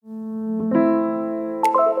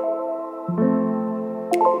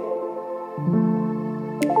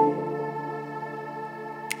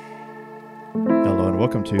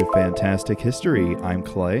welcome to Fantastic History. I'm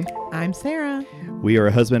Clay. I'm Sarah. We are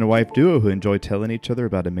a husband and wife duo who enjoy telling each other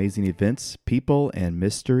about amazing events, people, and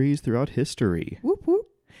mysteries throughout history. Whoop whoop.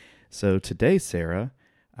 So today, Sarah,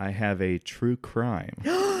 I have a true crime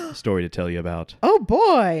story to tell you about. Oh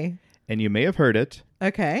boy. And you may have heard it.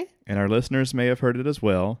 Okay. And our listeners may have heard it as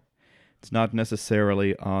well. It's not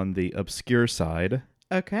necessarily on the obscure side.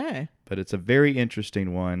 Okay. But it's a very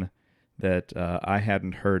interesting one that I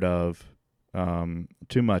hadn't heard of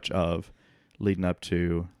too much of leading up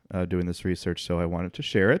to doing this research, so I wanted to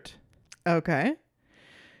share it. Okay.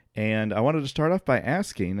 And I wanted to start off by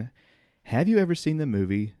asking, have you ever seen the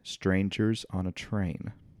movie Strangers on a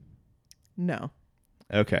Train? No.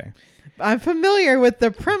 Okay. I'm familiar with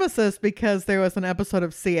the premises because there was an episode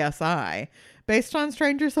of CSI based on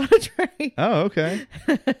Strangers on a Train. Oh, okay.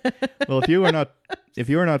 Well, if you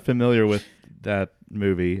are not familiar with that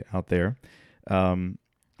movie out there,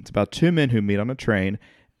 it's about two men who meet on a train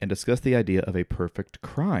and discuss the idea of a perfect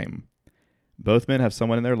crime. Both men have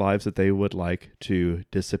someone in their lives that they would like to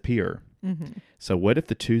disappear. Mm-hmm. So what if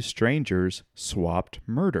the two strangers swapped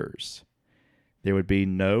murders? There would be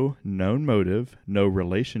no known motive, no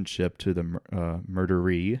relationship to the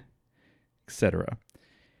murderee, etc.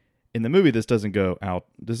 In the movie, this doesn't go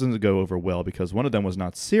over well because one of them was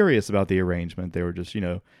not serious about the arrangement. They were just,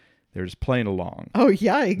 they're just playing along. Oh,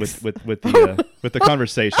 yikes. With the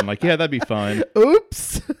conversation. Like, yeah, that'd be fun.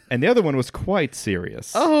 Oops. And the other one was quite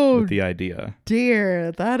serious with the idea.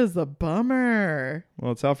 Dear, that is a bummer.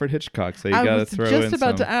 Well, it's Alfred Hitchcock, so you got to throw in I was just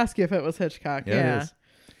about to ask you if it was Hitchcock. Yeah. It is.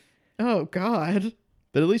 Oh, God.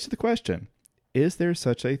 But it leads to the question, is there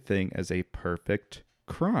such a thing as a perfect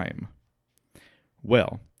crime?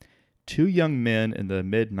 Well, two young men in the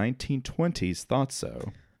mid-1920s thought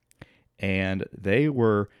so. And they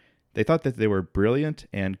thought that they were brilliant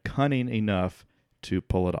and cunning enough to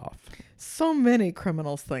pull it off. So many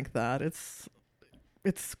criminals think that. It's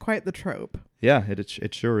quite the trope. Yeah,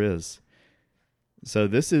 it sure is. So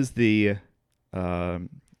this is the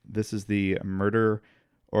murder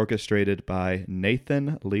orchestrated by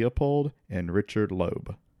Nathan Leopold and Richard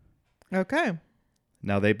Loeb. Okay.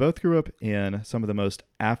 Now, they both grew up in some of the most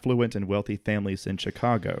affluent and wealthy families in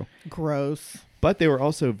Chicago. Gross. But they were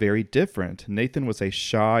also very different. Nathan was a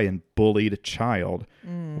shy and bullied child,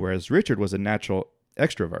 whereas Richard was a natural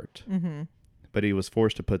extrovert. Mm-hmm. But he was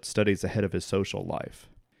forced to put studies ahead of his social life.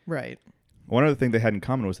 Right. One other thing they had in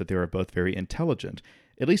common was that they were both very intelligent,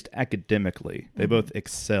 at least academically. They both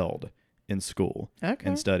excelled in school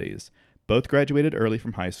and studies. Both graduated early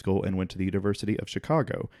from high school and went to the University of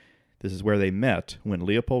Chicago. This is where they met when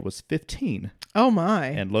Leopold was 15. Oh, my.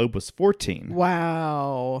 And Loeb was 14.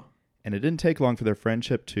 Wow. And it didn't take long for their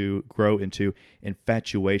friendship to grow into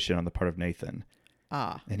infatuation on the part of Nathan.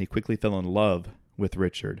 And he quickly fell in love with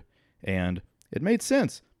Richard. And it made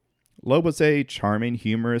sense. Loeb was a charming,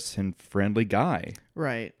 humorous, and friendly guy.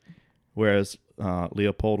 Right. Whereas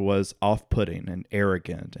Leopold was off-putting and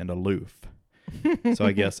arrogant and aloof. So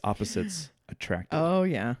I guess opposites attracted. Oh,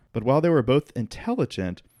 yeah. But while they were both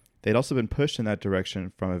intelligent, they'd also been pushed in that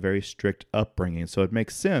direction from a very strict upbringing. So it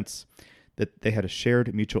makes sense that they had a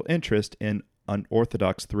shared mutual interest in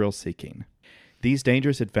unorthodox thrill-seeking. These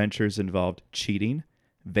dangerous adventures involved cheating,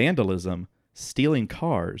 vandalism, stealing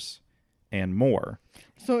cars, and more.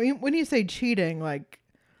 So when you say cheating, like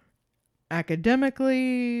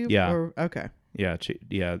academically? Yeah. Okay.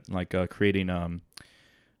 Yeah, like creating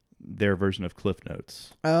their version of Cliff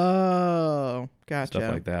Notes. Oh, gotcha.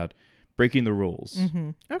 Stuff like that. Breaking the rules.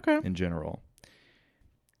 Mm-hmm. Okay. In general.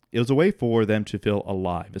 It was a way for them to feel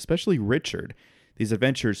alive, especially Richard. These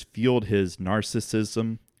adventures fueled his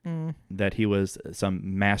narcissism, that he was some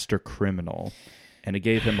master criminal, and it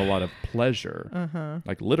gave him a lot of pleasure.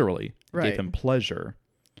 Like literally, it gave him pleasure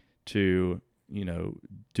to,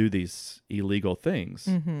 do these illegal things.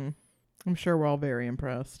 Mm-hmm. I'm sure we're all very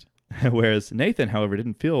impressed. Whereas Nathan, however,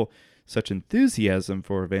 didn't feel such enthusiasm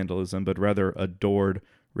for vandalism, but rather adored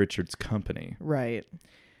Richard's company. Right.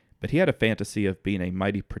 But he had a fantasy of being a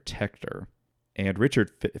mighty protector, and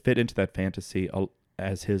Richard fit into that fantasy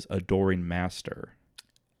as his adoring master.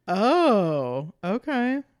 Oh,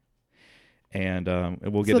 okay. And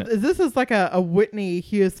we'll get... This is like a Whitney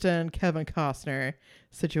Houston, Kevin Costner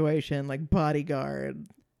situation, like Bodyguard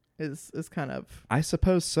is kind of... I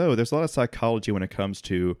suppose so. There's a lot of psychology when it comes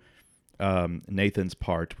to Nathan's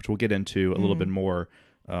part, which we'll get into a little bit more,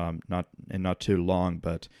 not too long,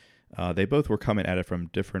 but... they both were coming at it from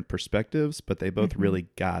different perspectives, but they both really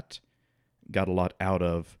got a lot out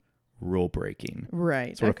of rule breaking.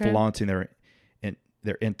 Right. Sort of flaunting their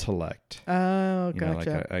intellect. Oh,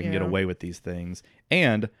 gotcha. Like I can get away with these things.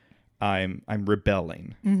 And I'm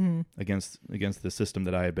rebelling Mm-hmm. against the system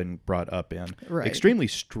that I had been brought up in. Right. Extremely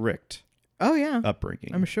strict Oh, yeah.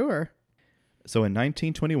 upbringing. I'm sure. So in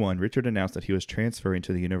 1921, Richard announced that he was transferring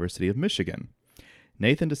to the University of Michigan.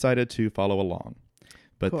 Nathan decided to follow along,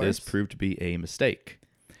 but this proved to be a mistake.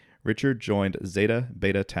 Richard joined Zeta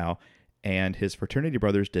Beta Tau, and his fraternity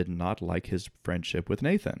brothers did not like his friendship with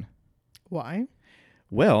Nathan. Why?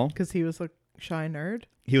 Well, Because he was a shy nerd?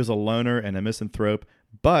 he was a loner and a misanthrope,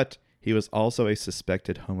 but he was also a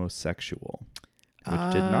suspected homosexual,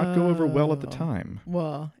 which did not go over well at the time.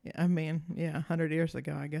 Well, I mean, yeah, 100 years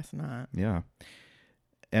ago, I guess not. Yeah.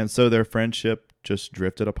 And so their friendship just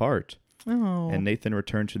drifted apart. Oh. And Nathan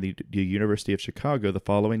returned to the University of Chicago the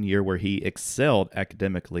following year, where he excelled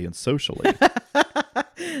academically and socially.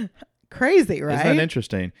 Crazy, right? Isn't that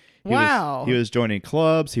interesting? Wow. He was joining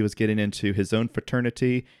clubs. He was getting into his own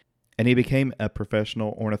fraternity. And he became a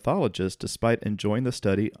professional ornithologist despite enjoying the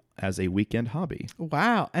study as a weekend hobby.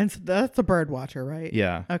 Wow. And so that's a bird watcher, right?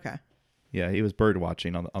 Yeah. Okay. Yeah, he was bird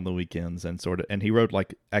watching on the weekends and he wrote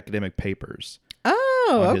like academic papers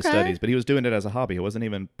Oh, on his studies, but he was doing it as a hobby. It wasn't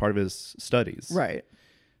even part of his studies. Right.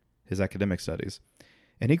 His academic studies.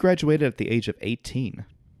 And he graduated at the age of 18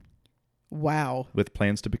 Wow. with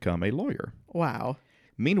plans to become a lawyer. Wow.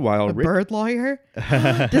 Meanwhile, A bird lawyer?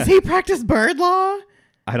 Does he practice bird law?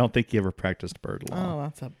 I don't think he ever practiced bird law. Oh,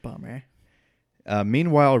 that's a bummer.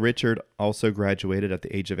 Meanwhile, Richard also graduated at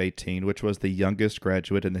the age of 18, which was the youngest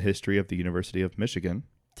graduate in the history of the University of Michigan.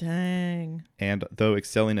 Dang. And though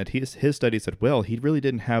excelling at his studies at well, he really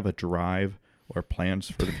didn't have a drive or plans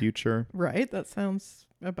for the future. Right. That sounds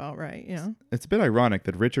about right. Yeah. It's a bit ironic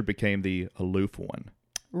that Richard became the aloof one.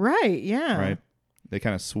 Right. Yeah. Right? They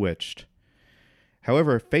kind of switched.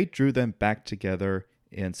 However, fate drew them back together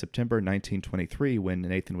in September 1923 when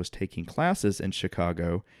Nathan was taking classes in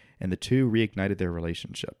Chicago, and the two reignited their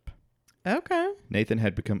relationship. Okay. Nathan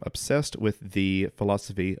had become obsessed with the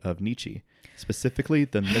philosophy of Nietzsche, specifically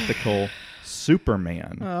the mythical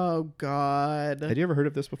Superman. Oh, God. Had you ever heard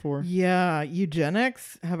of this before? Yeah.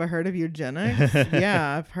 Eugenics? Have I heard of eugenics?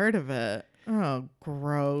 Yeah, I've heard of it. Oh,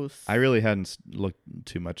 gross. I really hadn't looked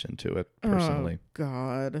too much into it personally. Oh,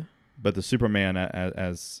 God. But the Superman,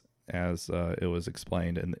 as it was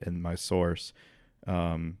explained in my source,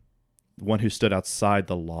 one who stood outside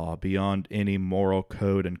the law, beyond any moral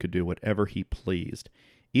code, and could do whatever he pleased,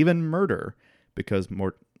 even murder, because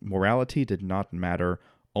morality did not matter,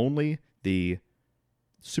 only the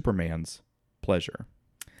Superman's pleasure.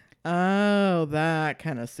 Oh, that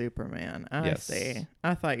kind of Superman. I Yes. see.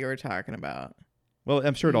 I thought you were talking about. Well,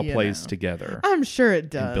 I'm sure it all You plays know. together, I'm sure it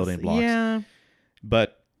does. building blocks. Yeah.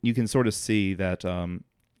 but you can sort of see that.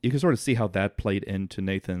 You can sort of see how that played into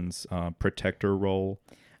Nathan's protector role.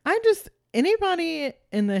 Anybody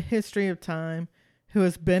in the history of time who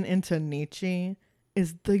has been into Nietzsche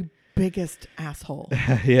is the biggest asshole.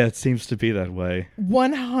 Yeah, it seems to be that way.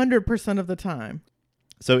 100% of the time.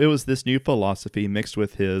 So it was this new philosophy mixed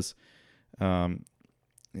with his, that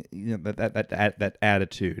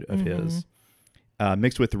attitude of his,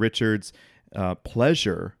 mixed with Richard's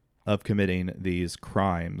pleasure of committing these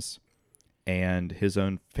crimes, and his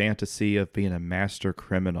own fantasy of being a master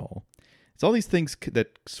criminal. It's all these things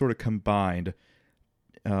that sort of combined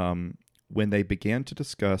when they began to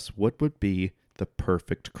discuss what would be the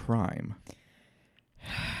perfect crime.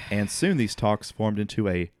 And soon these talks formed into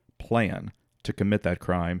a plan to commit that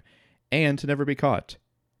crime and to never be caught.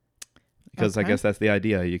 Because I guess that's the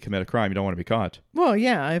idea. You commit a crime, you don't want to be caught. Well,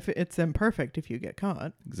 yeah, if it's imperfect if you get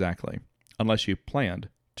caught. Exactly. Unless you planned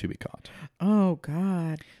to be caught. Oh,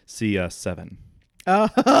 God. See 7.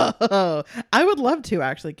 Oh, I would love to,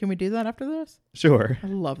 actually. Can we do that after this? Sure. I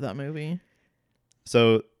love that movie.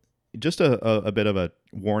 So just a bit of a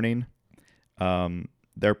warning.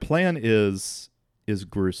 Their plan is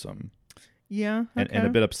gruesome. Yeah. Okay. And a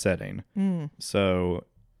bit upsetting. So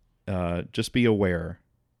just be aware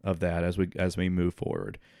of that as we move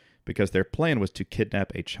forward, because their plan was to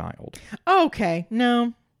kidnap a child. Okay.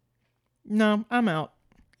 No, I'm out.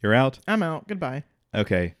 You're out? I'm out. Goodbye.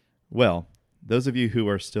 Okay. Well, those of you who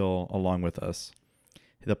are still along with us,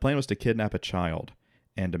 the plan was to kidnap a child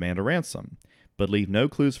and demand a ransom, but leave no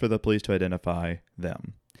clues for the police to identify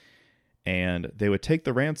them. And they would take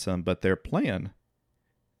the ransom, but their plan,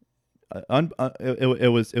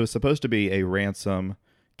 it was supposed to be a ransom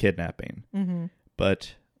kidnapping,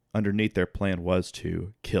 but underneath their plan was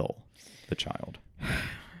to kill the child.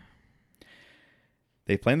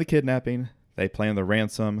 They planned the kidnapping, they planned the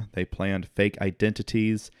ransom, they planned fake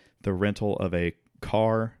identities, the rental of a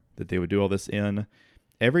car that they would do all this in,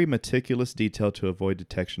 every meticulous detail to avoid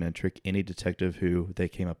detection and trick any detective who they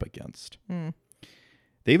came up against.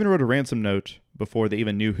 They even wrote a ransom note before they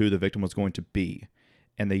even knew who the victim was going to be.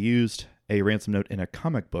 And they used a ransom note in a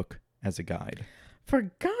comic book as a guide.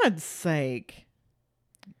 For God's sake.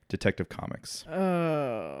 Detective Comics.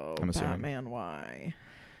 Oh, I'm assuming. Batman, why?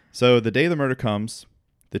 So the day the murder comes,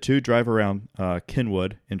 the two drive around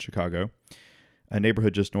Kenwood in Chicago, a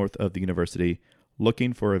neighborhood just north of the university,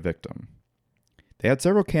 looking for a victim. They had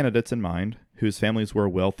several candidates in mind whose families were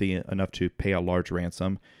wealthy enough to pay a large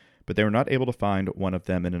ransom, but they were not able to find one of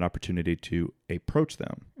them in an opportunity to approach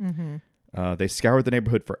them. Mm-hmm. They scoured the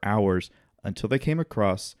neighborhood for hours until they came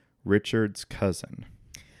across Richard's cousin.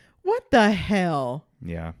 What the hell?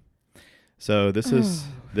 Yeah. So this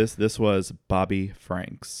was Bobby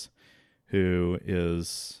Franks, who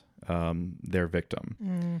is their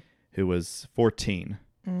victim, who was 14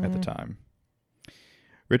 at the time.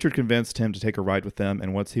 Richard convinced him to take a ride with them,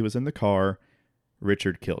 and once he was in the car,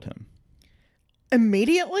 Richard killed him.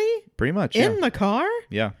 Immediately? Pretty much, In the car?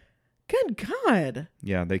 Yeah. Good God.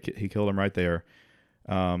 Yeah, he killed him right there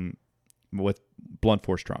with blunt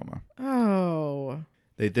force trauma. Oh.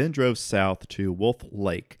 They then drove south to Wolf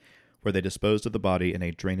Lake, where they disposed of the body in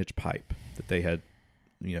a drainage pipe that they had,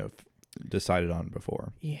 decided on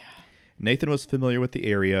before. Yeah. Nathan was familiar with the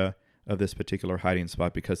area of this particular hiding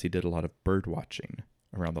spot because he did a lot of bird watching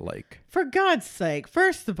around the lake. For God's sake,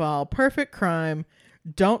 first of all, perfect crime.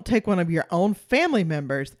 Don't take one of your own family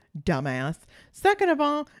members, dumbass. Second of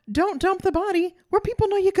all, don't dump the body where people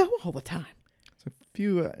know you go all the time. So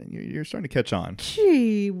you're starting to catch on.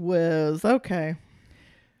 Gee whiz. Okay.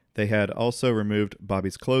 They had also removed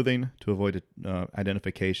Bobby's clothing to avoid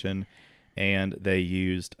identification, and they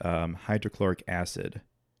used hydrochloric acid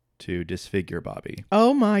to disfigure Bobby.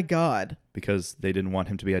 Oh, my God. Because they didn't want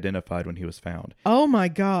him to be identified when he was found. Oh, my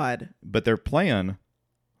God. But their plan,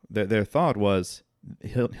 their thought was,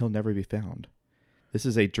 he'll never be found. This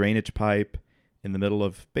is a drainage pipe in the middle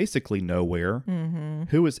of basically nowhere. Mm-hmm.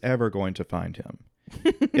 Who is ever going to find him?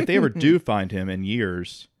 If they ever do find him in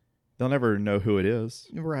years, they'll never know who it is.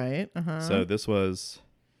 Right. Uh-huh. So this was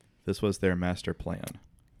their master plan.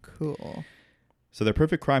 Cool. So their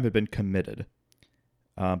perfect crime had been committed,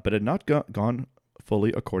 but had not gone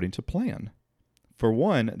fully according to plan. For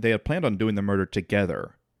one, they had planned on doing the murder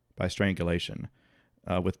together by strangulation,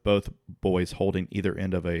 with both boys holding either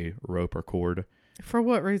end of a rope or cord. For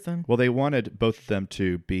what reason? Well, they wanted both of them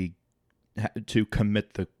to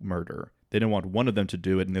commit the murder. They didn't want one of them to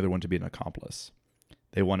do it and the other one to be an accomplice.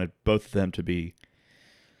 They wanted both of them to be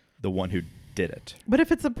the one who did it. But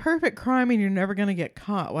if it's a perfect crime and you're never going to get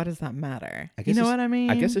caught, why does that matter? You know what I mean?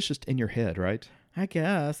 I guess it's just in your head, right? I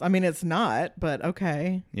guess. I mean, it's not, but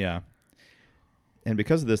okay. Yeah. And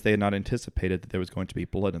because of this, they had not anticipated that there was going to be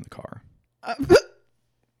blood in the car.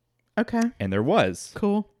 Okay. And there was.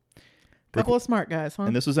 Cool. Couple of smart guys, huh?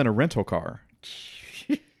 And this was in a rental car.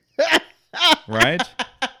 Right?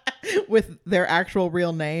 With their actual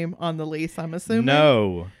real name on the lease, I'm assuming?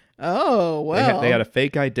 No. Oh, well. They had a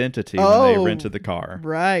fake identity when they rented the car.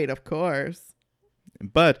 Right, of course.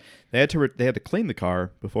 But they had to clean the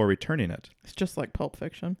car before returning it. It's just like Pulp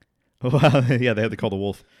Fiction. Well, yeah, they had to call the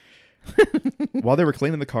wolf. While they were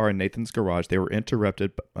cleaning the car in Nathan's garage, they were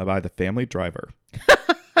interrupted by the family driver.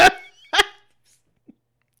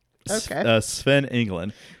 Okay. Sven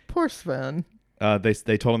England. Poor Sven.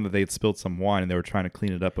 They told him that they had spilled some wine and they were trying to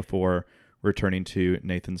clean it up before returning to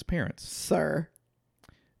Nathan's parents. Sir.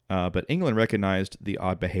 But England recognized the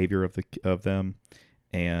odd behavior of them,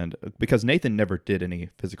 and because Nathan never did any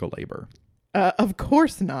physical labor. Of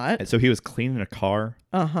course not. And so he was cleaning a car.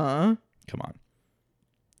 Uh-huh. Come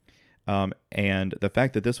on. And the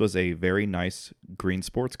fact that this was a very nice green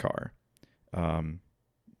sports car,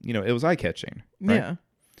 it was eye-catching. Right? Yeah.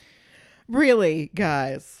 Really,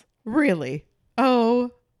 guys? Really?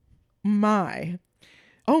 Oh my.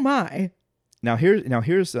 Now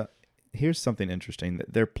here's something interesting.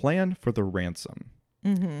 Their plan for the ransom.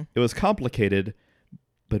 Mm-hmm. It was complicated,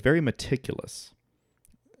 but very meticulous.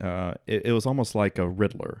 It was almost like a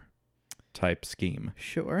Riddler type scheme.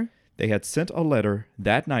 Sure. They had sent a letter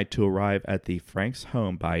that night to arrive at the Franks'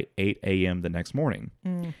 home by 8 a.m. the next morning.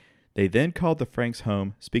 Mm. They then called the Franks'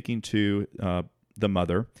 home, speaking to the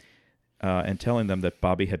mother, and telling them that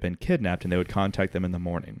Bobby had been kidnapped and they would contact them in the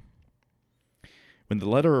morning. When the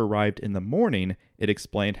letter arrived in the morning, it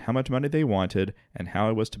explained how much money they wanted and how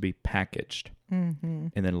it was to be packaged. Mm-hmm.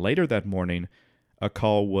 And then later that morning, a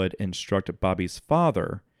call would instruct Bobby's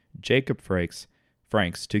father, Jacob Franks,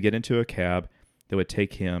 to get into a cab that would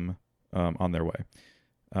take him on their way.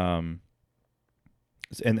 And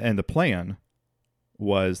the plan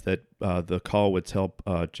was that the call would tell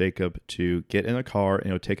Jacob to get in a car and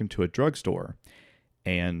it would take him to a drugstore.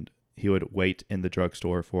 And he would wait in the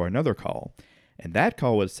drugstore for another call. And that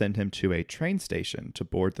call would send him to a train station to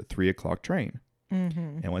board the 3 o'clock train.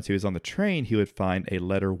 Mm-hmm. And once he was on the train, he would find a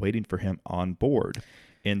letter waiting for him on board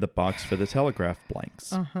in the box for the telegraph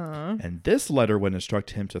blanks. Uh-huh. And this letter would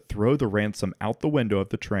instruct him to throw the ransom out the window of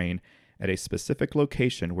the train at a specific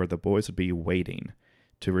location where the boys would be waiting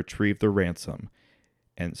to retrieve the ransom.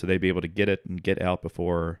 And so they'd be able to get it and get out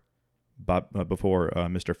before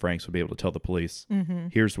Mr. Franks would be able to tell the police,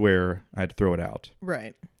 here's where I had to throw it out.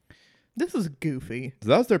 Right. This is goofy. So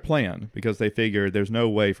that was their plan, because they figured there's no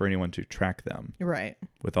way for anyone to track them. Right.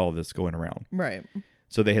 With all this going around. Right.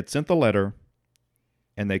 So they had sent the letter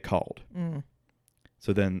and they called. Mm.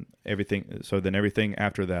 So then everything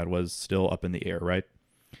after that was still up in the air, right?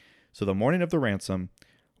 So the morning of the ransom,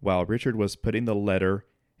 while Richard was putting the letter,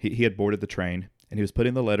 he had boarded the train, and he was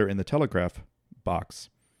putting the letter in the telegraph box.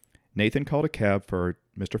 Nathan called a cab for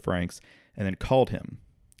Mr. Franks and then called him.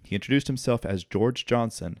 He introduced himself as George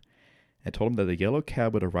Johnson and told him that a yellow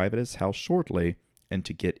cab would arrive at his house shortly and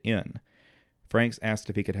to get in. Franks asked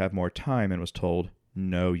if he could have more time and was told,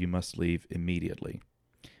 no, you must leave immediately.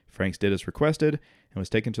 Franks did as requested and was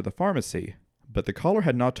taken to the pharmacy, but the caller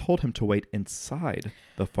had not told him to wait inside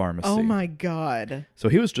the pharmacy. Oh my God. So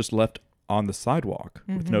he was just left on the sidewalk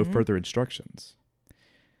with no further instructions.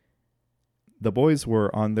 The boys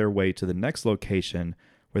were on their way to the next location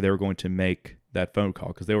where they were going to make that phone call,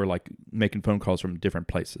 because they were like making phone calls from different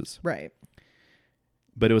places. Right.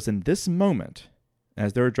 But it was in this moment,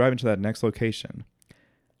 as they were driving to that next location,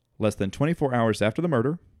 less than 24 hours after the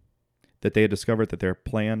murder, that they had discovered that their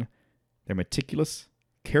plan, their meticulous,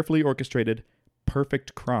 carefully orchestrated,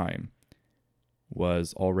 perfect crime,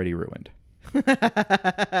 was already ruined.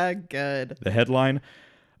 Good. The headline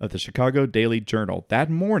of the Chicago Daily Journal that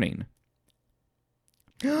morning,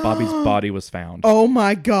 Bobby's body was found. Oh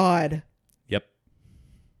my God. Yep.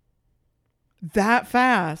 That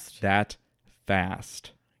fast. That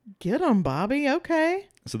fast. Get him, Bobby. Okay.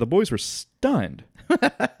 So the boys were stunned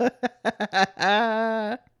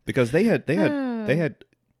because they had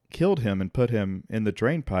killed him and put him in the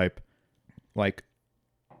drain pipe like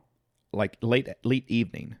late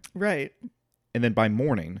evening. Right. And then by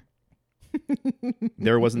morning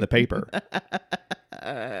there was in the paper.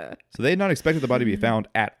 So they had not expected the body to be found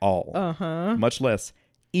at all. Uh-huh. Much less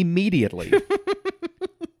immediately.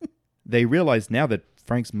 They realized now that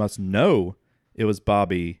Franks must know it was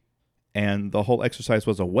Bobby and the whole exercise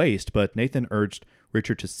was a waste, but Nathan urged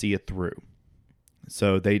Richard to see it through.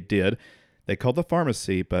 So they did. They called the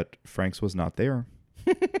pharmacy, but Franks was not there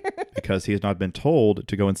because he had not been told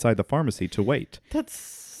to go inside the pharmacy to wait. That's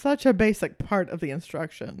such a basic part of the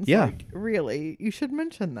instructions. Yeah. Like, really, you should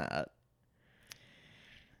mention that.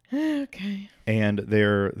 Okay. And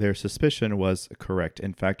their suspicion was correct.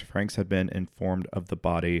 In fact, Franks had been informed of the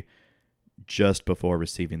body just before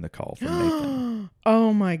receiving the call from Nathan.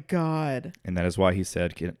 Oh my God. And that is why he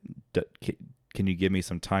said, can you give me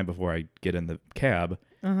some time before I get in the cab?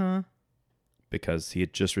 Uh-huh. Because he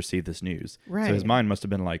had just received this news. Right. So his mind must have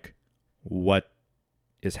been like, what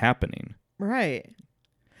is happening? Right.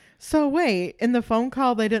 So wait, in the phone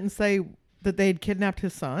call, they didn't say that they'd kidnapped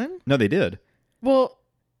his son? No, they did. Well,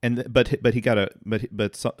 And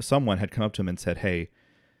someone had come up to him and said, hey,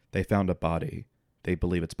 they found a body. They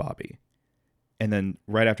believe it's Bobby. And then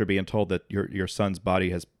right after being told that your son's body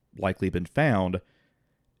has likely been found,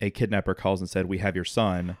 a kidnapper calls and said, we have your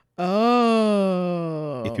son.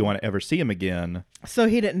 Oh. If you want to ever see him again. So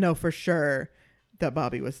he didn't know for sure that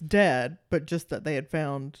Bobby was dead, but just that they had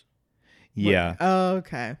found. Yeah. Oh,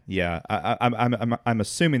 okay. Yeah. I'm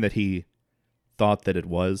assuming that he thought that it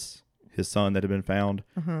was his son that had been found,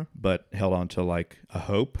 but held on to like a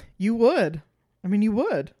hope. You would. I mean, you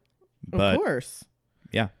would. But, of course.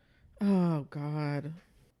 Yeah. Oh, God.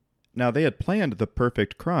 Now, they had planned the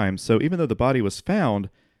perfect crime, so even though the body was found,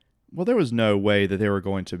 well, there was no way that they were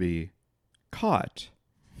going to be caught.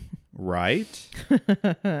 Right?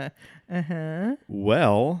 Uh-huh.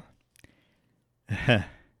 Well,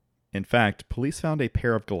 in fact, police found a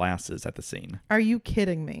pair of glasses at the scene. Are you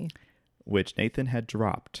kidding me? Which Nathan had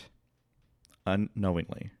dropped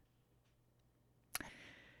unknowingly.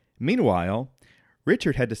 Meanwhile,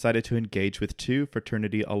 Richard had decided to engage with two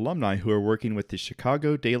fraternity alumni who were working with the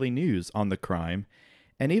Chicago Daily News on the crime,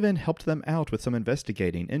 and even helped them out with some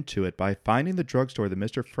investigating into it by finding the drugstore that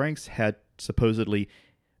Mr. Franks had supposedly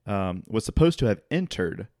was supposed to have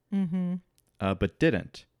entered, but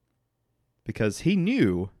didn't, because he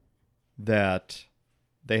knew that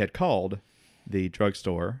they had called the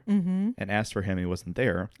drugstore and asked for him. He wasn't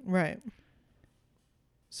there. Right.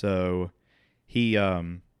 So he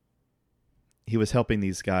was helping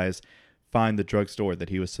these guys find the drugstore that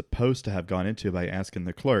he was supposed to have gone into by asking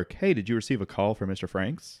the clerk, "Hey, did you receive a call from Mr.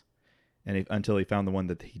 Franks?" And until he found the one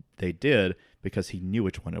that they did, because he knew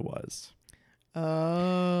which one it was.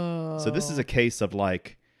 Oh. So this is a case of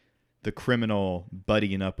like the criminal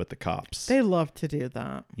buddying up with the cops. They love to do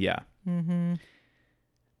that. Yeah. Mm-hmm.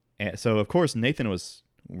 And so, of course, Nathan was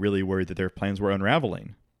really worried that their plans were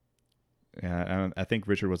unraveling. I think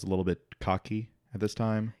Richard was a little bit cocky at this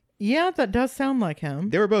time. Yeah, that does sound like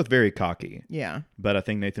him. They were both very cocky. Yeah. But I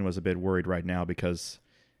think Nathan was a bit worried right now because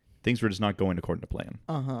things were just not going according to plan.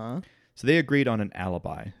 Uh-huh. So they agreed on an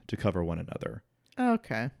alibi to cover one another.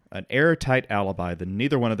 Okay. An airtight alibi that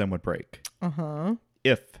neither one of them would break. Uh-huh.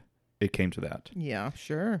 If it came to that. Yeah,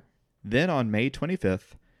 sure. Then on May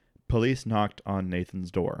 25th, police knocked on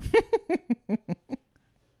Nathan's door.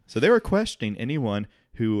 So they were questioning anyone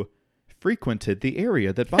who frequented the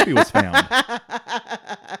area that Bobby was found.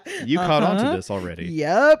 You caught on to this already.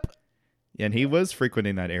 Yep. And he was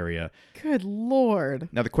frequenting that area. Good Lord.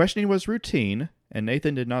 Now, the questioning was routine, and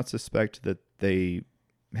Nathan did not suspect that they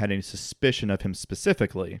had any suspicion of him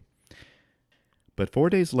specifically. But 4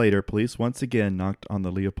 days later, police once again knocked on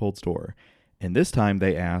the Leopold's door. And this time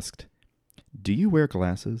they asked, "Do you wear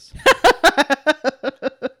glasses?"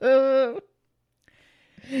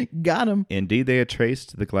 Got him. Indeed, they had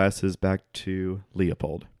traced the glasses back to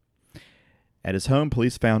Leopold. At his home,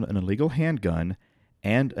 police found an illegal handgun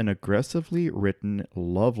and an aggressively written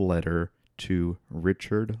love letter to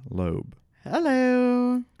Richard Loeb.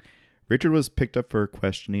 Hello. Richard was picked up for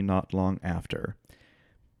questioning not long after,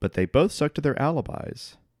 but they both stuck to their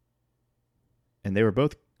alibis, and they were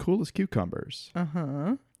both cool as cucumbers.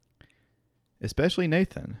 Uh-huh. Especially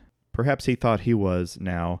Nathan. Perhaps he thought he was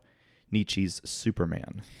now Nietzsche's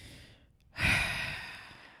Superman.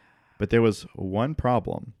 But there was one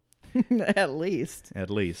problem. At least. At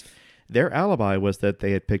least. Their alibi was that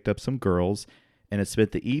they had picked up some girls and had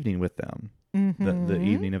spent the evening with them. Mm-hmm. The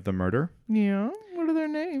evening of the murder. Yeah. What are their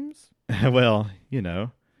names? Well, you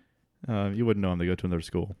know, you wouldn't know them. They go to another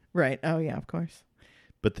school. Right. Oh, yeah, of course.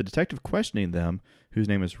 But the detective questioning them, whose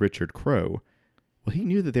name is Richard Crowe, well, he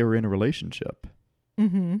knew that they were in a relationship.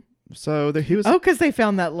 Mm-hmm. So he was. Oh, because they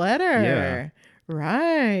found that letter. Yeah.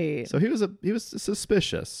 Right. So he was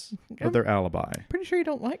suspicious of their alibi. Pretty sure you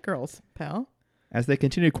don't like girls, pal. As they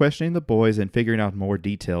continued questioning the boys and figuring out more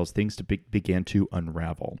details, things began to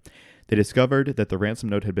unravel. They discovered that the ransom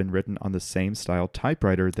note had been written on the same style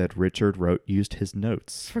typewriter that Richard used his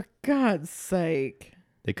notes. For God's sake.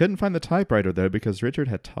 They couldn't find the typewriter, though, because Richard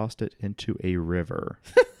had tossed it into a river.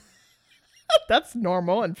 That's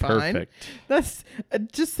normal and fine. Perfect. That's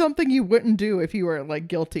just something you wouldn't do if you were like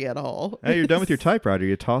guilty at all. Hey, you're done with your typewriter.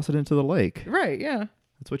 You toss it into the lake. Right, yeah.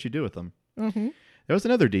 That's what you do with them. Mm-hmm. There was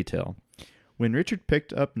another detail. When Richard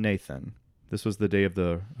picked up Nathan, this was the day of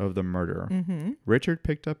the murder. Mm-hmm. Richard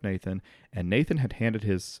picked up Nathan, and Nathan had handed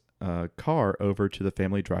his car over to the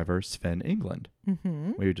family driver, Sven England.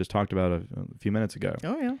 Mm-hmm. We just talked about a few minutes ago.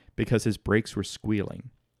 Oh, yeah. Because his brakes were squealing.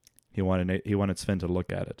 He wanted Sven to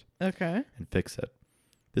look at it. Okay. And fix it.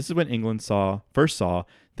 This is when England first saw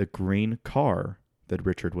the green car that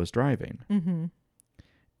Richard was driving. Mm-hmm.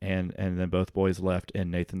 And then both boys left in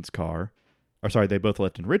Nathan's car. Or sorry, they both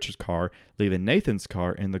left in Richard's car, leaving Nathan's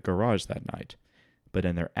car in the garage that night. But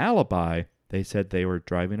in their alibi, they said they were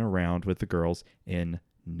driving around with the girls in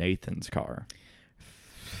Nathan's car.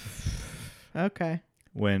 Okay.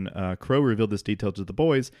 When Crowe revealed this detail to the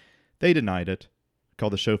boys, they denied it,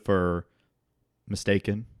 called the chauffeur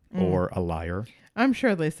mistaken or a liar. I'm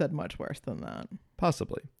sure they said much worse than that.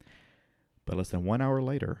 Possibly. But less than 1 hour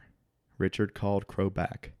later, Richard called Crowe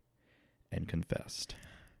back and confessed.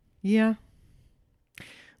 Yeah.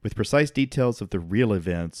 With precise details of the real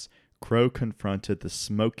events, Crowe confronted the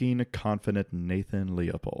smoking, confident Nathan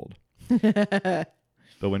Leopold. But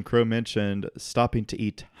when Crowe mentioned stopping to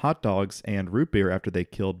eat hot dogs and root beer after they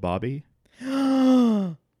killed Bobby,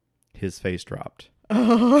 his face dropped.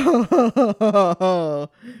 Oh,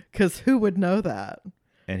 because who would know that?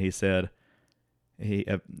 And he said,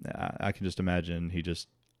 I can just imagine he just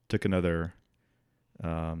took another,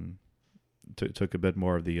 took a bit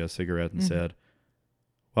more of the cigarette and said,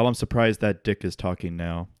 "Well, I'm surprised that dick is talking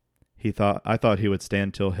now. I thought he would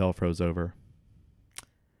stand till hell froze over."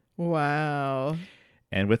 Wow.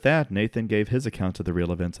 And with that, Nathan gave his account of the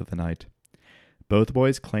real events of the night. Both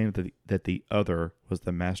boys claimed that the other was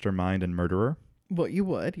the mastermind and murderer. Well, you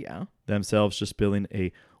would, yeah. Themselves just being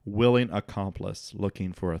a willing accomplice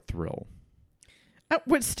looking for a thrill.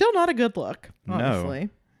 Which still not a good look, honestly.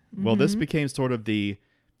 No. Well, this became sort of the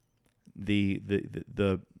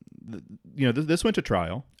this went to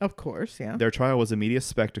trial. Of course, yeah. Their trial was a media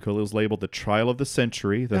spectacle. It was labeled the trial of the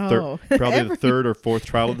century, Oh. probably the third or fourth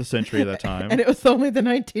trial of the century at that time. And it was only the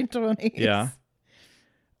 1920s. Yeah.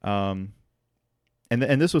 And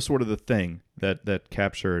this was sort of the thing that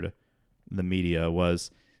captured the media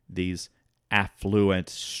was these affluent,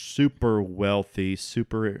 super wealthy,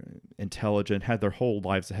 super intelligent, had their whole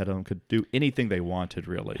lives ahead of them, could do anything they wanted,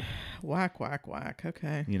 really. Whack, whack, whack.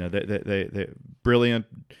 Okay. They brilliant,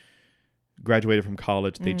 graduated from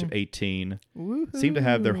college at the age of 18, Woohoo. seemed to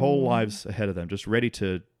have their whole lives ahead of them, just ready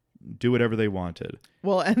to do whatever they wanted.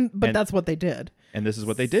 Well, but that's what they did. And this is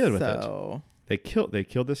what they did with it. They killed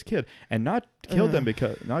this kid, and not killed them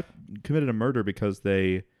not committed a murder because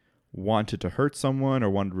they wanted to hurt someone or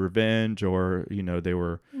wanted revenge, or they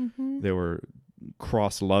were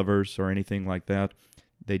cross lovers or anything like that.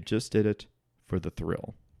 They just did it for the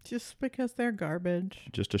thrill, just because they're garbage,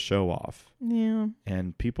 just to show off. Yeah.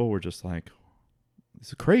 And people were just like, this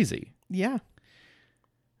is crazy. Yeah.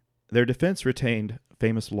 Their defense retained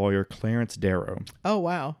famous lawyer Clarence Darrow. Oh,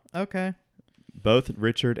 wow. Okay. Both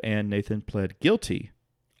Richard and Nathan pled guilty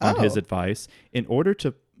on his advice in order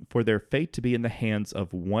for their fate to be in the hands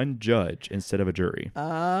of one judge instead of a jury.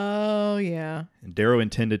 Oh, yeah. And Darrow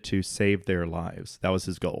intended to save their lives. That was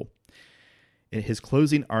his goal. And his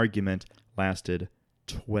closing argument lasted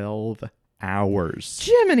 12 hours.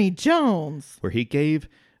 Jiminy Jones. Where he gave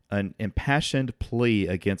an impassioned plea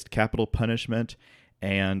against capital punishment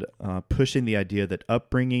and pushing the idea that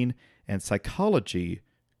upbringing and psychology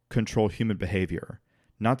control human behavior,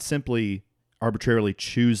 not simply arbitrarily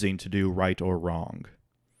choosing to do right or wrong.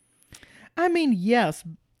 I mean, yes,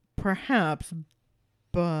 perhaps,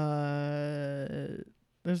 but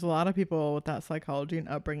there's a lot of people with that psychology and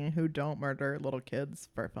upbringing who don't murder little kids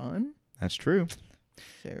for fun. That's true.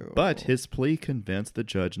 So. But his plea convinced the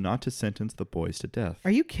judge not to sentence the boys to death.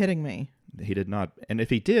 Are you kidding me? He did not. And if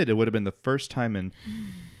he did, it would have been the first time in,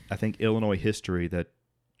 I think, Illinois history that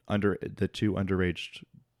that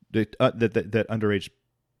underage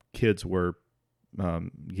kids were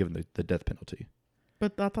given the death penalty.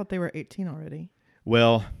 But I thought they were 18 already.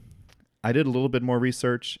 Well, I did a little bit more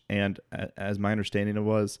research, and as my understanding it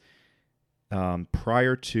was,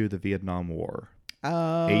 prior to the Vietnam War,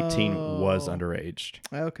 18 was underage.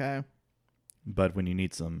 Okay. But when you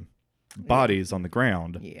need some bodies on the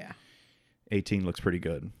ground, 18 looks pretty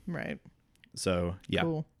good. Right. So, yeah.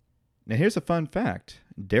 Cool. Now, here's a fun fact.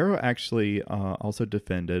 Darrow actually also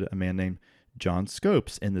defended a man named John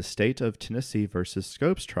Scopes in the state of Tennessee versus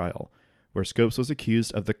Scopes trial, where Scopes was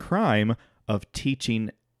accused of the crime of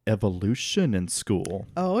teaching evolution in school.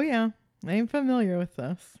 Oh, yeah. I'm familiar with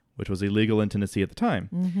this. Which was illegal in Tennessee at the time.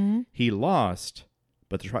 Mm-hmm. He lost,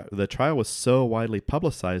 but the trial was so widely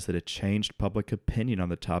publicized that it changed public opinion on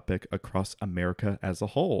the topic across America as a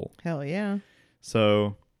whole. Hell yeah.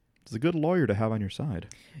 So it's a good lawyer to have on your side.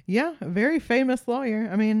 Yeah, a very famous lawyer.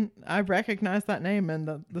 I mean, I recognize that name,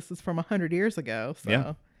 and this is from 100 years ago. So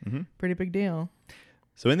yeah. Mm-hmm. Pretty big deal.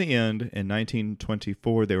 So in the end, in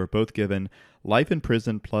 1924, they were both given life in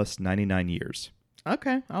prison plus 99 years.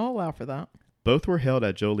 Okay, I'll allow for that. Both were held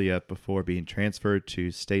at Joliet before being transferred to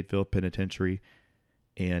Stateville Penitentiary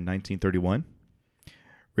in 1931.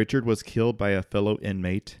 Richard was killed by a fellow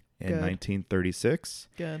inmate in 1936.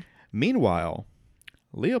 Good. Meanwhile,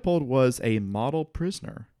 Leopold was a model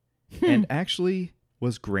prisoner and actually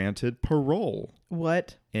was granted parole.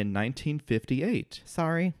 What? In 1958.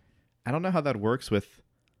 Sorry. I don't know how that works with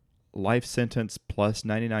life sentence plus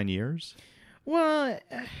 99 years. Well,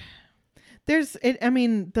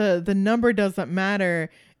 the number doesn't matter.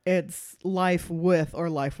 It's life with or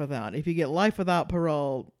life without. If you get life without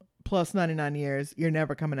parole plus 99 years, you're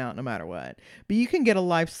never coming out no matter what. But you can get a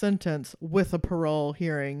life sentence with a parole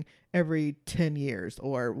hearing every 10 years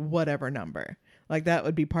or whatever number. Like that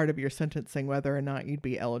would be part of your sentencing, whether or not you'd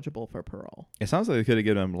be eligible for parole. It sounds like they could have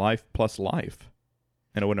given him life plus life,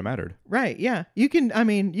 and it wouldn't have mattered. Right, yeah. You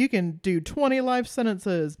can do 20 life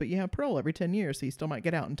sentences, but you have parole every 10 years, so you still might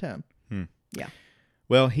get out in 10. Yeah.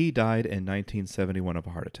 Well, he died in 1971 of a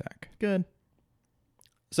heart attack. Good.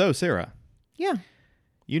 So, Sarah. Yeah.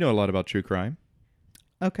 You know a lot about true crime.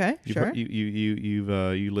 Okay, sure.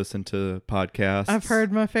 You listen to podcasts. I've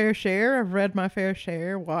heard my fair share. I've read my fair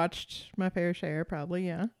share. Watched my fair share, probably,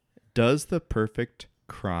 yeah. Does the perfect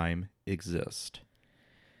crime exist?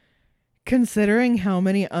 Considering how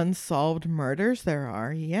many unsolved murders there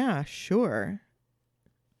are, yeah, sure.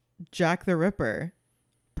 Jack the Ripper,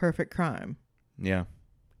 perfect crime. Yeah.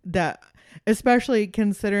 That, especially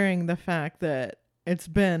considering the fact that it's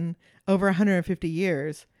been over 150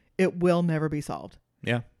 years, it will never be solved.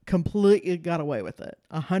 Yeah. completely got away with it.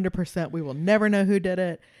 100%. We will never know who did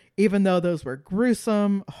it, even though those were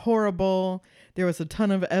gruesome, horrible. There was a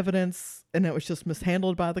ton of evidence and it was just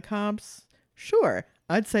mishandled by the cops. Sure,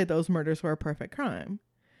 I'd say those murders were a perfect crime.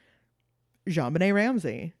 JonBenet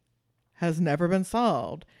Ramsey has never been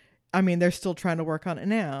solved. I mean, they're still trying to work on it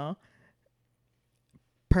now.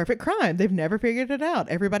 Perfect crime. They've never figured it out.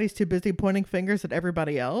 Everybody's too busy pointing fingers at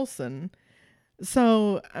everybody else. And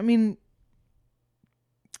so, I mean,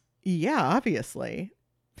 yeah, obviously.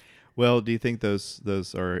 Well, do you think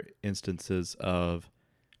those are instances of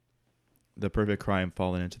the perfect crime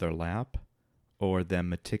falling into their lap, or them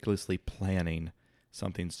meticulously planning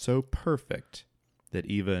something so perfect that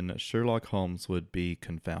even Sherlock Holmes would be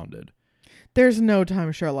confounded? There's no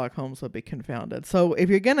time Sherlock Holmes would be confounded. So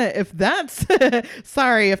if that's,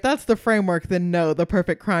 sorry, if that's the framework, then no, the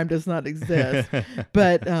perfect crime does not exist.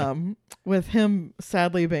 But with him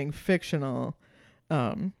sadly being fictional,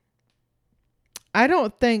 I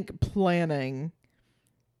don't think planning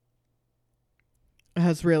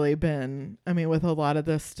has really been, I mean, with a lot of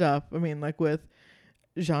this stuff, I mean, like with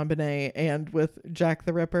JonBenet and with Jack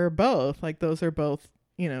the Ripper, both, like those are both,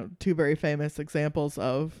 two very famous examples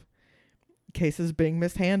of cases being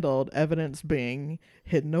mishandled, evidence being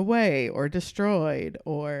hidden away or destroyed,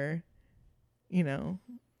 or,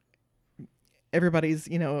 everybody's,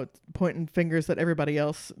 pointing fingers at everybody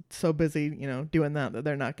else, so busy, doing that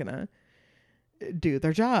they're not going to do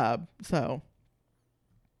their job. So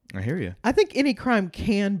I hear you. I think any crime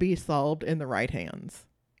can be solved in the right hands.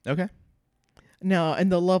 Okay. Now, in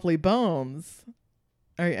The Lovely Bones,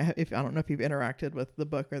 I don't know if you've interacted with the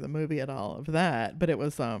book or the movie at all of that, but it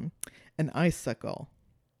was an icicle.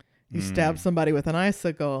 You stab somebody with an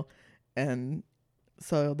icicle, and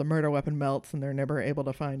so the murder weapon melts, and they're never able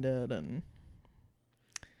to find it, and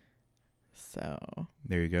so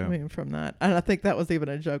there you go. I mean, from that, and I think that was even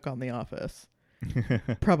a joke on The Office.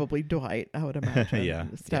 Probably Dwight, I would imagine. Yeah,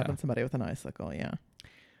 stabbing somebody with an icicle. Yeah.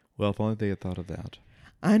 Well, if only they had thought of that.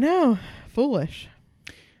 I know, foolish.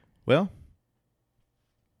 Well,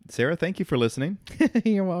 Sarah, thank you for listening.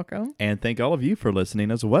 You're welcome. And thank all of you for listening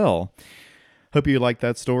as well. Hope you liked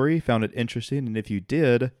that story, found it interesting, and if you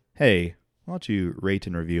did, hey, why don't you rate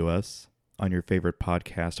and review us on your favorite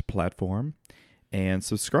podcast platform, and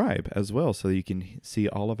subscribe as well so you can see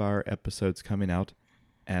all of our episodes coming out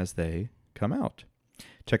as they come out.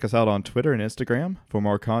 Check us out on Twitter and Instagram for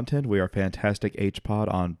more content. We are Fantastic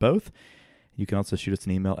HPod on both. You can also shoot us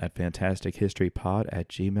an email at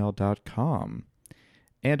fantastichistorypod@gmail.com.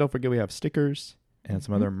 And don't forget we have stickers and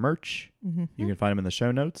some other merch. You can find them in the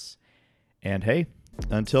show notes. And hey,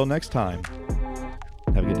 until next time,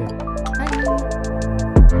 have a good day.